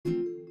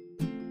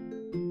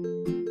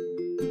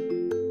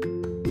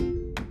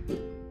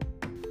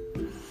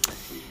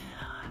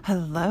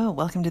Hello,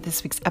 welcome to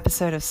this week's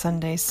episode of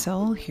Sunday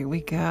Soul. Here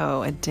we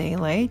go. A day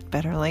late,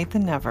 better late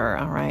than never.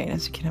 All right,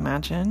 as you can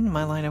imagine,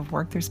 my line of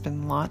work, there's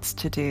been lots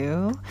to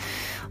do,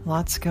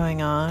 lots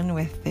going on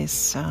with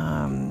this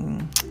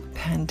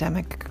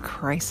pandemic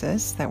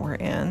crisis that we're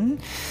in.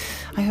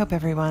 I hope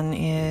everyone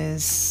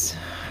is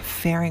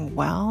faring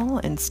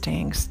well and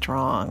staying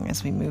strong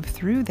as we move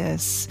through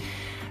this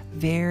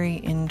very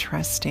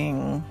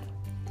interesting,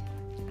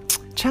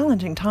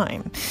 challenging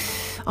time.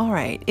 All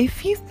right,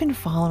 if you've been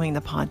following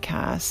the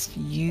podcast,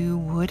 you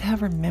would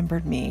have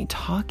remembered me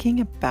talking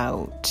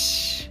about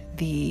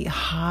the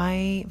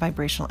high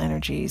vibrational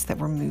energies that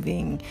we're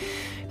moving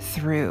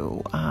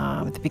through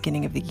at the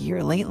beginning of the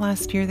year. Late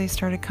last year, they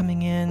started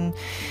coming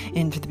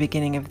into the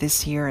beginning of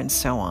this year and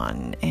so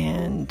on,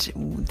 and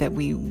that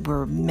we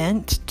were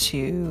meant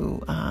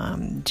to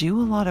do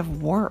a lot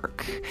of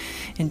work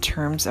in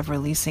terms of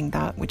releasing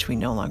that which we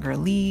no longer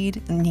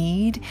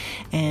need,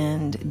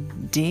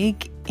 and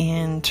dig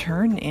in,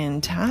 turn in,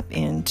 tap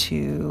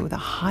into the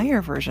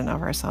higher version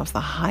of ourselves,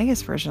 the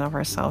highest version of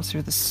ourselves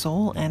through the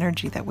soul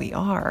energy that we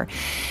are,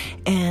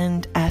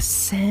 and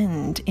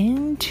ascend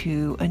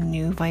into a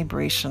new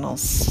vibrational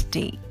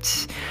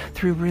state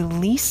through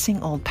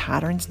releasing old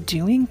patterns,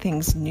 doing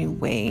things new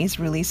ways,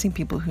 releasing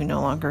people who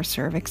no longer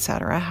serve,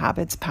 etc.,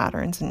 habits,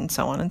 patterns, and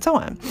so on and so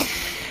on.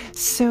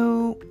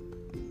 So,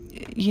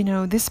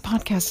 this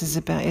podcast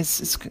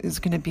is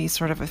going to be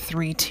sort of a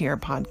 3-tier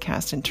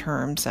podcast in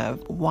terms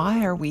of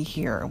why are we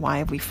here? Why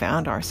have we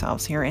found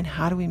ourselves here? And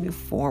how do we move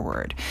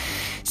forward?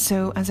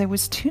 So as I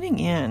was tuning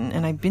in,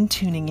 and I've been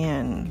tuning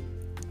in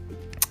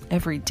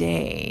every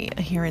day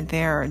here and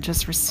there,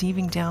 just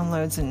receiving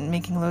downloads and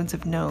making loads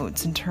of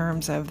notes in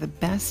terms of the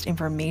best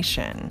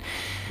information,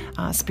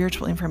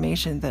 spiritual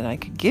information that I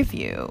could give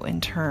you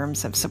in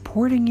terms of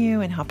supporting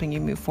you and helping you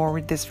move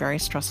forward this very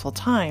stressful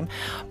time.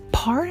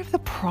 Part of the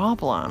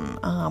problem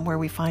where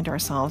we find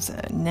ourselves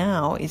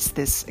now is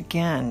this,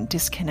 again,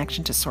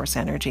 disconnection to source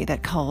energy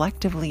that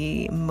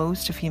collectively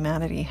most of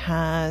humanity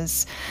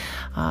has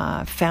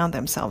found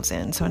themselves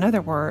in. So in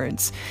other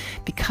words,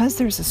 because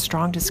there's a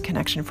strong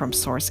disconnection from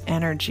source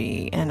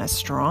energy and a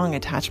strong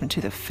attachment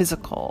to the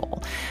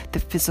physical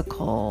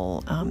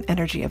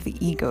energy of the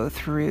ego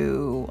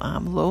through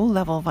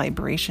low-level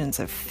vibrations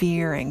of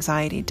fear,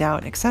 anxiety,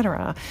 doubt,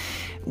 etc.,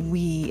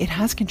 it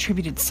has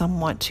contributed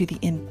somewhat to the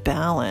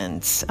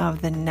imbalance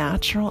of the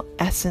natural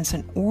essence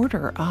and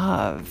order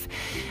of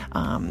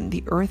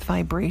the earth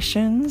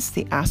vibrations,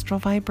 the astral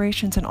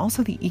vibrations, and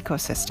also the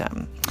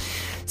ecosystem.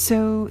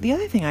 So the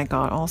other thing I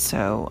got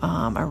also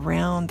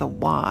around the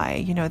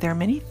why, there are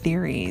many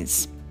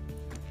theories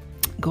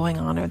going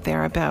on out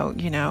there about,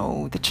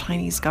 the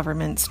Chinese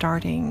government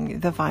starting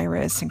the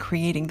virus and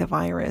creating the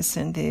virus,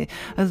 and the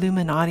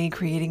Illuminati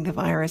creating the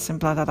virus, and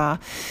blah, blah, blah.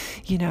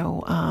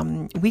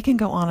 We can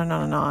go on and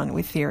on and on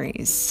with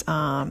theories.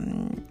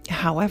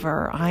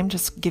 However, I'm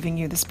just giving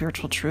you the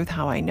spiritual truth,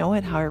 how I know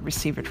it, how I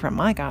received it from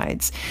my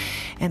guides.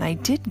 And I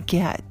did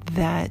get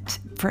that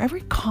for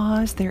every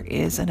cause, there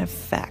is an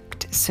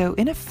effect. So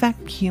in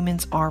effect,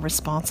 humans are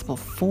responsible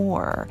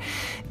for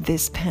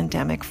this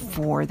pandemic,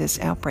 for this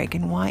outbreak.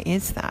 And why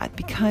is that?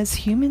 Because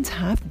humans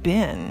have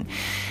been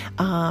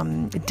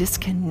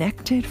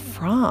disconnected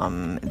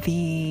from and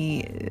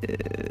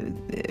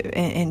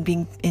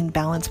being in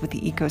balance with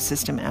the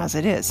ecosystem as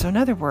it is. So in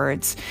other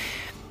words,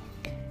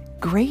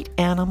 great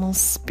animal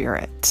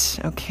spirit,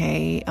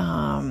 okay?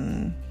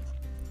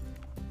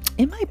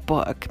 In my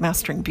book,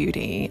 Mastering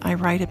Beauty, I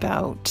write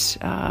about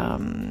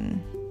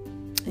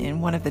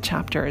in one of the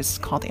chapters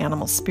called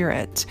Animal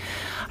Spirit,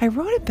 I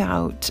wrote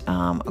about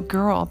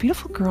a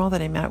beautiful girl that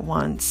I met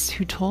once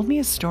who told me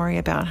a story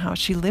about how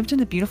she lived in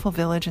a beautiful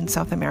village in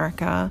South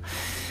America.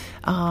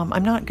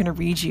 I'm not going to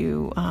read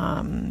you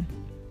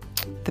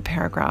the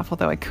paragraph,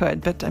 although I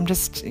could, but I'm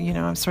just,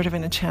 I'm sort of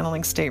in a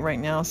channeling state right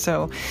now.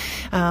 So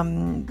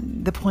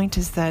the point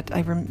is that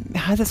I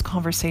had this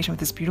conversation with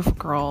this beautiful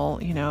girl,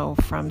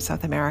 from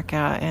South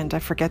America, and I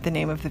forget the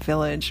name of the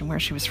village and where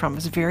she was from. It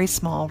was a very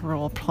small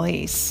rural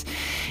place.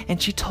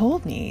 And she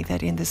told me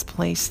that in this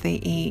place they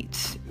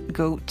ate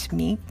goat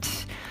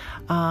meat,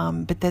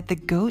 but that the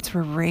goats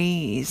were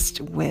raised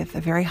with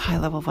a very high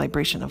level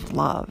vibration of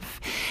love,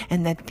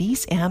 and that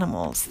these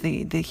animals,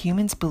 the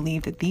humans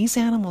believed that these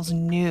animals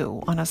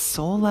knew on a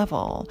soul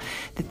level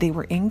that they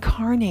were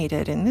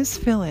incarnated in this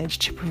village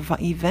to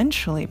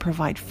eventually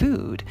provide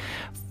food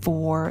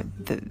for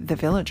the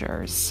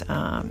villagers.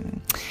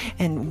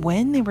 And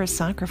when they were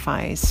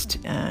sacrificed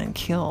and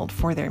killed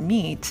for their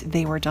meat,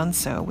 they were done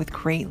so with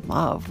great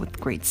love, with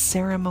great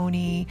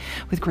ceremony,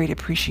 with great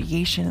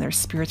appreciation, and their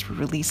spirits were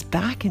released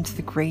back into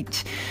the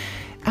great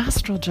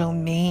astral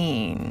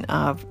domain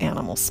of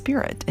animal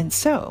spirit. And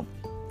so,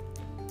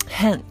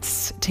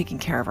 hence, taking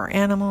care of our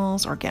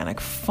animals, organic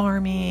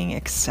farming,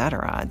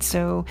 etc.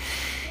 So,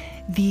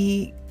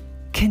 the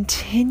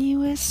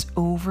continuous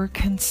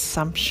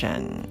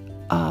overconsumption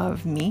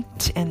of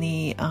meat and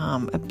the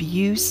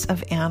abuse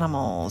of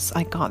animals,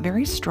 I got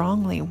very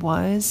strongly,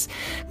 was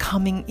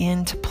coming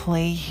into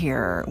play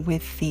here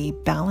with the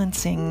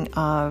balancing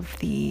of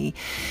the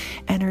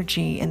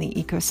energy and the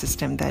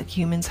ecosystem that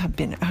humans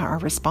are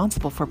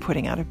responsible for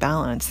putting out of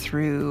balance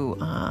through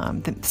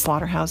the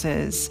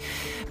slaughterhouses,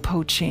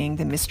 poaching,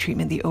 the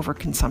mistreatment, the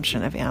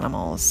overconsumption of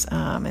animals.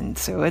 And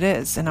so it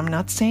is. And I'm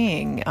not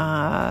saying,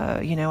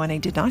 and I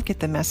did not get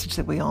the message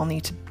that we all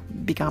need to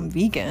become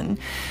vegan.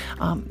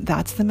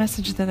 That's the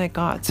message that I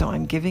got. So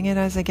I'm giving it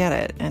as I get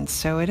it. And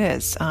so it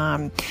is.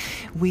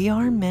 We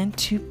are meant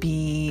to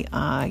be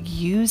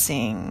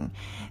using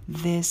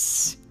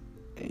this.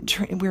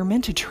 We're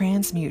meant to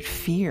transmute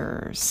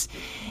fears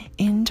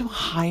into a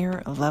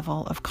higher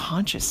level of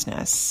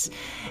consciousness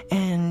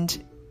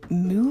and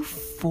move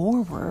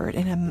forward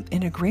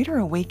in a greater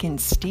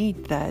awakened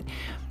state that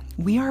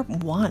we are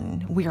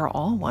one. We are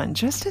all one.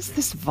 Just as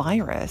this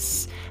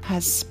virus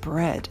has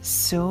spread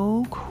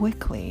so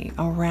quickly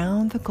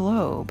around the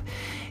globe,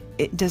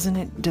 doesn't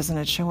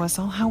it show us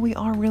all how we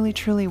are really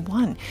truly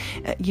one?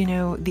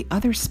 The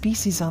other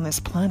species on this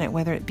planet,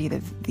 whether it be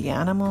the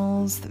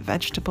animals, the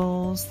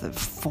vegetables, the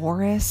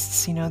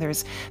forests,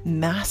 there's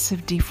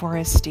massive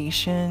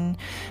deforestation,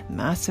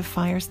 massive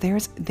fires.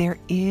 There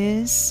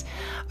is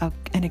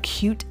an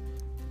acute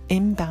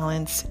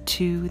imbalance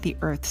to the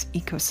Earth's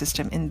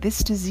ecosystem. And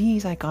this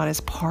disease I got is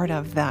part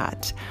of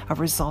that, a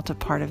result of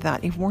part of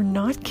that. If we are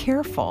not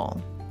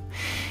careful,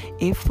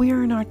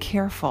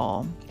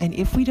 and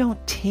if we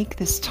don't take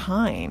this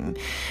time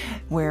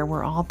where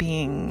we're all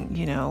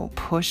being,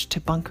 pushed to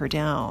bunker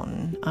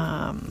down,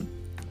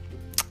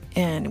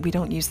 and we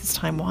don't use this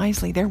time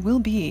wisely, there will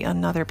be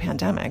another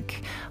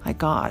pandemic,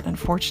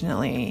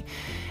 unfortunately,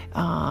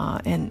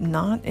 and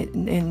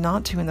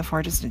not too in the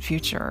far distant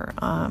future.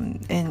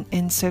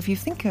 And so if you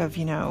think of,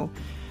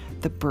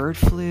 the bird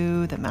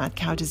flu, the mad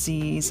cow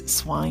disease,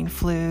 swine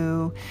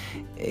flu,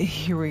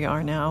 here we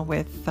are now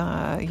with,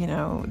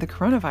 the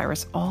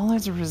coronavirus, all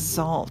as a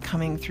result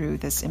coming through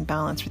this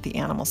imbalance with the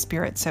animal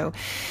spirit. So,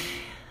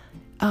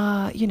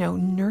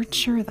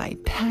 nurture thy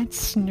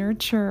pets,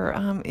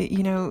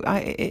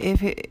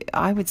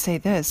 I would say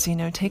this,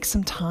 take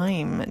some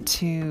time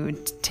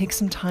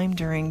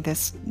during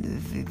this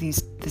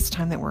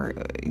time that we're,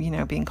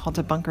 being called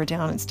to bunker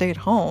down and stay at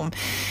home.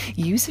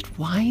 Use it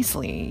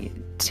wisely.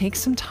 Take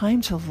some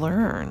time to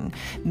learn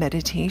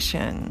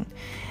meditation.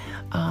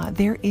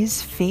 There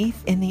is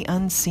faith in the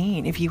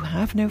unseen. If you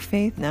have no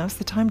faith, now's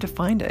the time to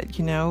find it,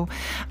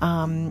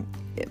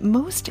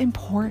 most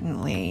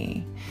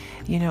importantly,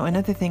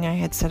 another thing I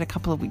had said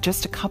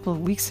just a couple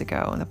of weeks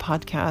ago in the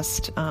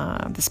podcast,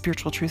 The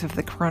Spiritual Truth of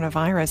the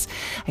Coronavirus,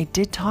 I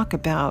did talk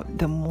about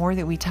the more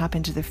that we tap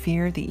into the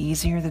fear, the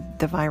easier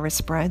the virus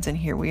spreads, and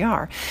here we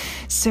are.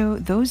 So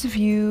those of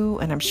you,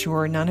 and I'm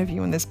sure none of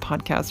you in this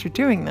podcast are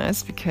doing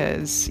this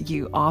because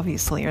you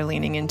obviously are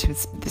leaning into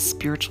the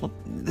spiritual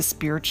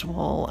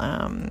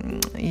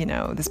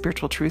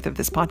truth of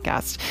this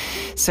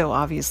podcast. So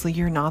obviously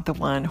you're not the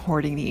one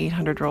hoarding the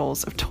 800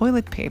 rolls of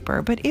toilet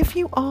paper, but if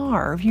you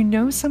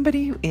know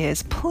somebody who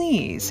is,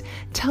 please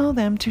tell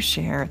them to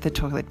share the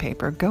toilet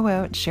paper. Go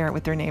out and share it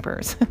with their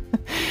neighbors.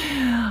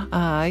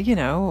 I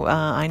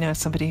know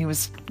somebody who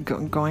was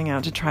going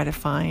out to try to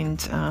find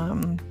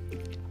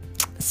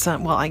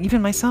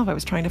even myself, I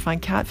was trying to find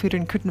cat food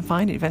and couldn't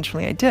find it.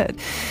 Eventually I did.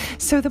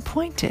 So the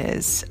point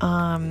is,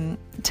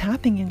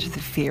 tapping into the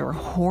fear,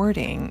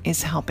 hoarding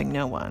is helping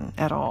no one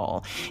at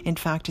all. In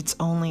fact, it's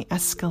only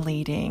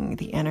escalating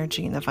the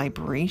energy and the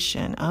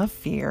vibration of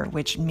fear,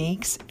 which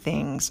makes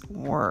things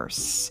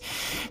worse.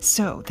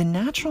 So the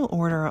natural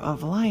order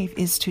of life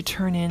is to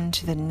turn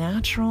into the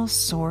natural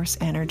source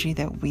energy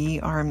that we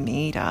are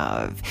made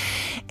of.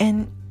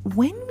 And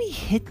when we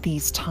hit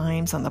these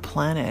times on the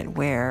planet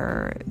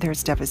where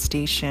there's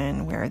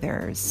devastation, where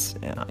there's,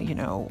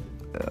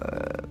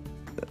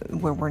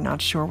 where we're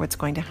not sure what's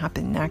going to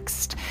happen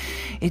next,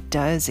 it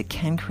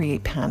can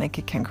create panic,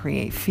 it can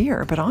create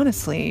fear. But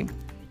honestly,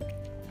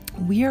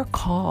 we are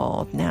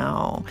called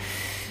now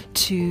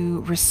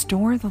to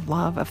restore the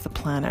love of the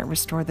planet,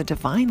 restore the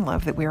divine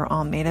love that we are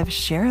all made of,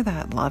 share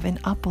that love and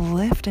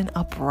uplift and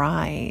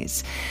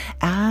uprise,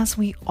 as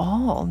we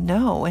all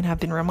know and have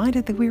been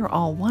reminded that we are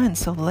all one.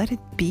 So let it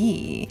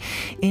be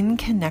in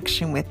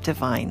connection with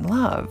divine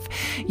love.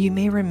 You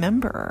may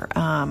remember,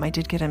 I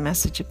did get a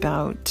message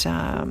about,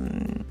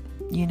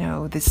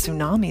 the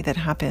tsunami that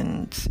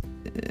happened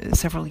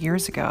several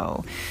years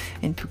ago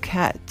in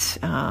Phuket,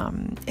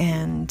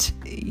 and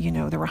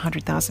there were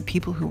 100,000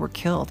 people who were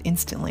killed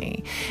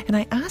instantly. And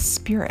I asked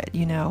Spirit,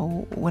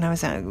 when I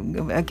was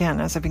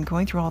as I've been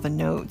going through all the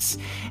notes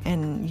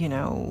and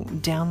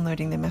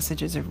downloading the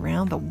messages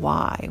around the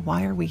why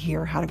are we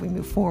here, how do we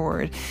move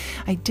forward,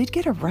 I did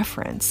get a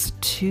reference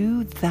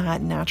to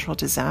that natural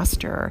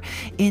disaster,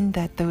 in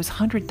that those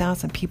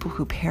 100,000 people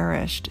who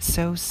perished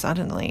so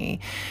suddenly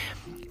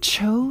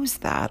chose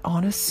that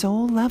on a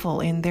soul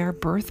level in their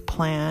birth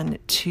plan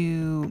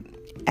to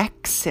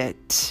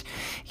exit,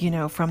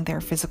 from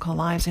their physical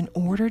lives in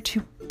order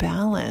to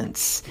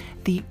balance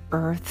the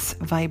Earth's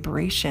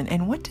vibration.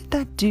 And what did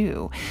that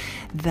do?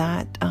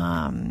 That,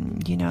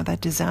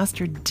 that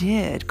disaster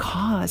did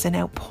cause an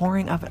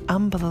outpouring of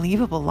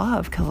unbelievable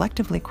love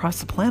collectively across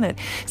the planet.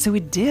 So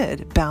it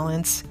did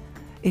balance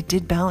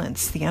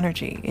the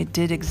energy. It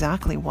did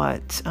exactly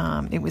what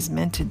it was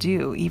meant to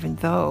do, even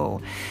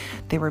though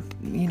there were,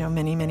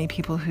 many, many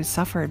people who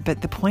suffered.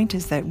 But the point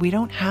is that we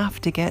don't have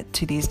to get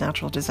to these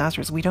natural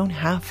disasters. We don't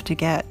have to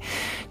get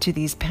to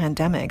these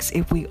pandemics.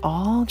 If we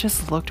all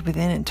just looked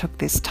within and took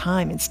this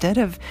time, instead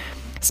of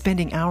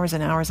spending hours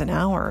and hours and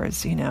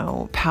hours,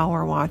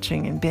 power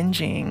watching and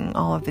binging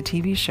all of the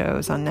TV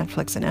shows on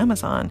Netflix and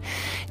Amazon,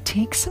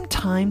 take some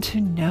time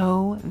to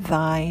know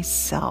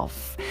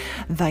thyself,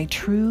 thy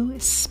true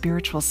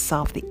spiritual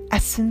self, the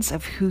essence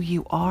of who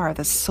you are,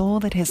 the soul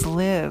that has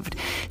lived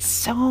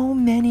so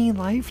many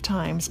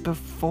lifetimes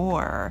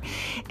before,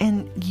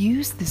 and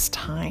use this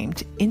time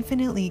to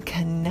infinitely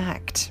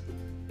connect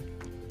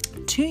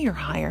to your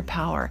higher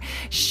power.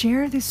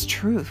 Share this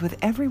truth with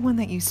everyone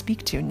that you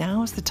speak to.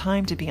 Now is the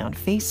time to be on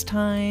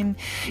FaceTime.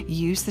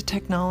 Use the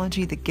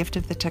technology, the gift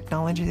of the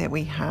technology that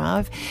we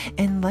have,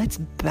 and let's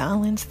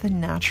balance the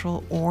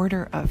natural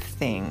order of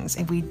things.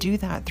 And we do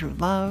that through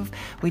love.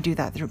 We do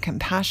that through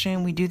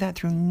compassion. We do that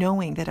through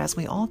knowing that as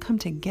we all come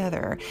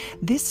together,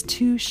 this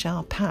too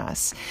shall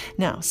pass.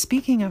 Now,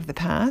 speaking of the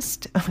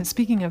past,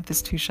 speaking of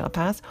this too shall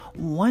pass,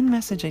 one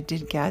message I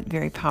did get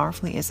very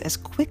powerfully is, as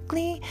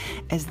quickly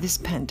as this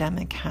pandemic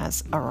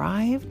has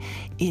arrived,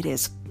 it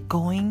is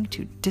going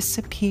to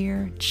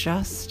disappear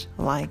just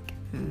like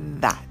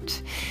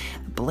that.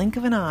 Blink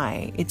of an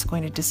eye, it's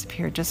going to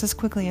disappear just as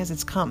quickly as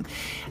it's come.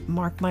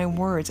 Mark my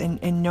words.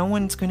 And no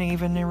one's going to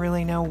even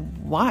really know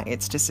why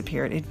it's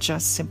disappeared. It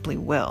just simply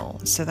will.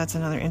 So that's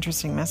another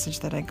interesting message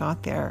that I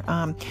got there.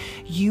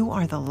 You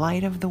are the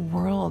light of the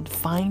world.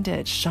 Find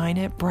it, shine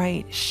it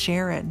bright,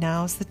 share it.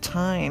 Now's the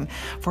time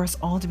for us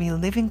all to be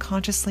living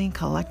consciously and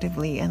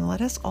collectively, and let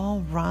us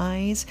all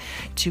rise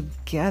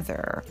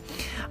together.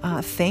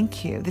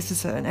 Thank you. This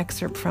is an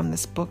excerpt from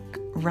this book,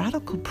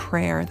 Radical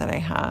Prayer, that I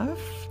have.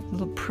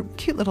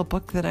 Cute little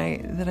book that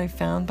I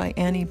found by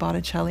Annie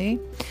Botticelli.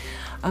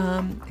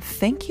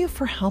 Thank you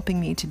for helping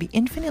me to be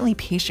infinitely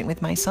patient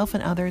with myself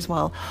and others,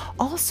 while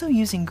also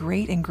using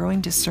great and growing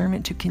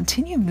discernment to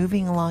continue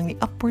moving along the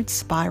upward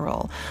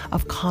spiral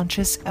of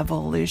conscious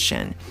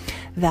evolution.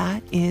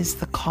 That is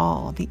the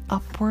call, the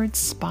upward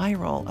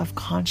spiral of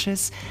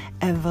conscious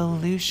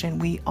evolution.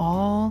 We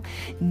all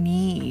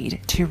need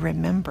to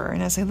remember.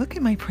 And as I look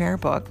at my prayer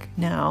book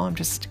now, I'm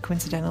just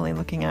coincidentally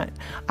looking at,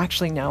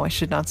 actually, no, I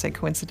should not say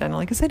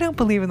coincidentally, because I don't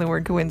believe in the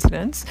word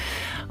coincidence.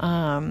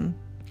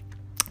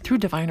 Through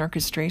divine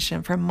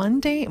orchestration for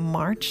Monday,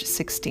 March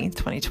 16th,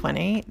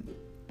 2020,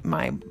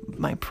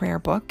 my prayer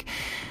book.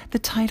 The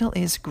title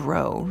is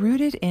Grow.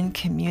 Rooted in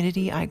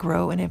community, I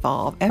grow and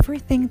evolve.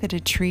 Everything that a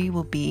tree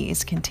will be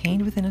is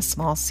contained within a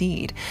small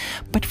seed.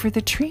 But for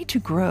the tree to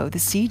grow, the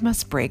seed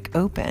must break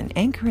open,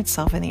 anchor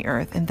itself in the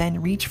earth, and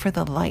then reach for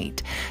the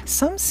light.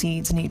 Some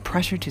seeds need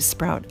pressure to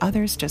sprout,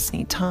 others just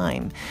need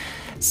time.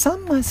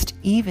 Some must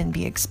even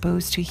be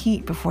exposed to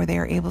heat before they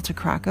are able to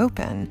crack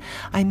open.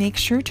 I make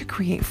sure to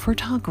create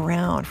fertile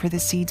ground for the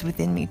seeds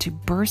within me to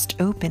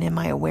burst open in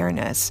my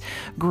awareness,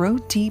 grow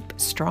deep,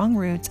 strong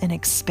roots, and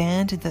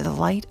expand into the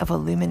light of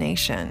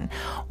illumination.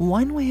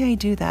 One way I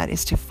do that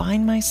is to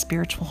find my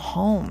spiritual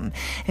home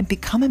and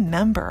become a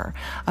member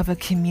of a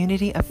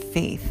community of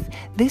faith.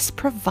 This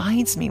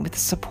provides me with the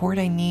support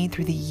I need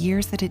through the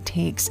years that it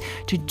takes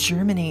to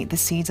germinate the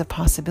seeds of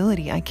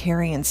possibility I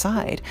carry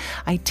inside.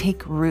 I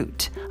take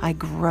root, I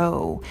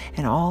grow,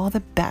 and all the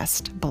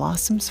best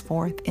blossoms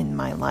forth in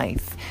my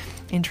life.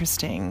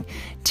 Interesting.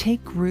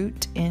 Take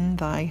root in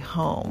thy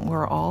home.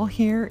 We're all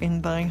here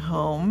in thy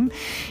home,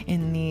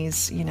 in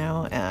these,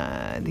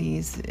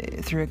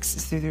 through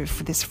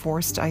this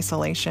forced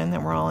isolation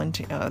that we're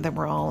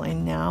all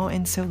in now.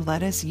 And so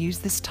let us use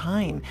this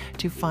time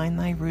to find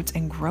thy roots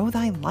and grow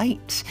thy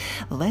light.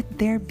 Let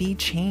there be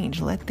change.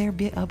 Let there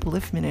be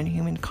upliftment in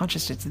human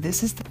consciousness.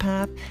 This is the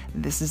path.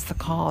 This is the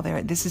call.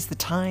 This is the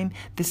time.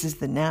 This is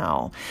the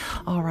now.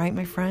 All right,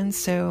 my friends.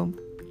 So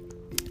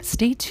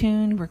stay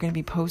tuned. We're going to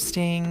be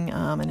posting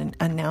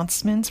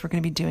announcements. We're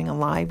going to be doing a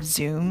live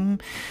Zoom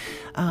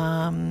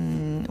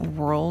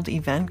world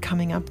event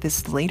coming up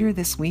later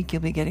this week.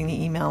 You'll be getting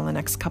the email in the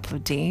next couple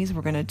of days.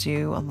 We're going to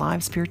do a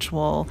live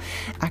spiritual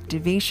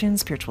activation,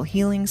 spiritual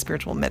healing,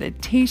 spiritual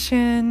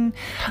meditation,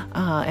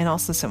 and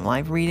also some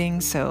live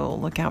readings. So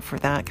look out for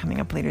that coming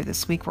up later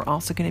this week. We're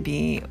also going to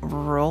be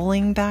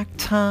rolling back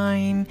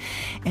time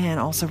and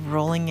also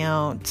rolling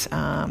out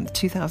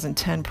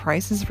 2010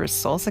 prices for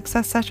soul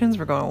success sessions.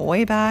 We're going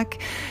way back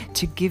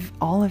to give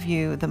all of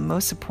you the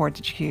most support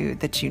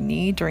that you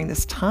need during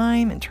this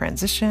time and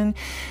transition.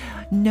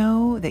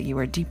 Know that you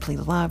are deeply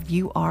loved.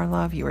 You are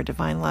love. You are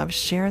divine love.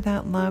 Share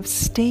that love.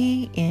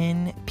 Stay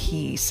in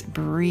peace.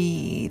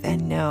 Breathe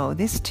and know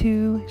this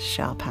too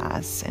shall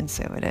pass. And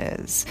so it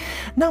is.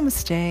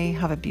 Namaste.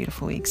 Have a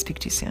beautiful week. Speak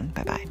to you soon.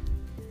 Bye-bye.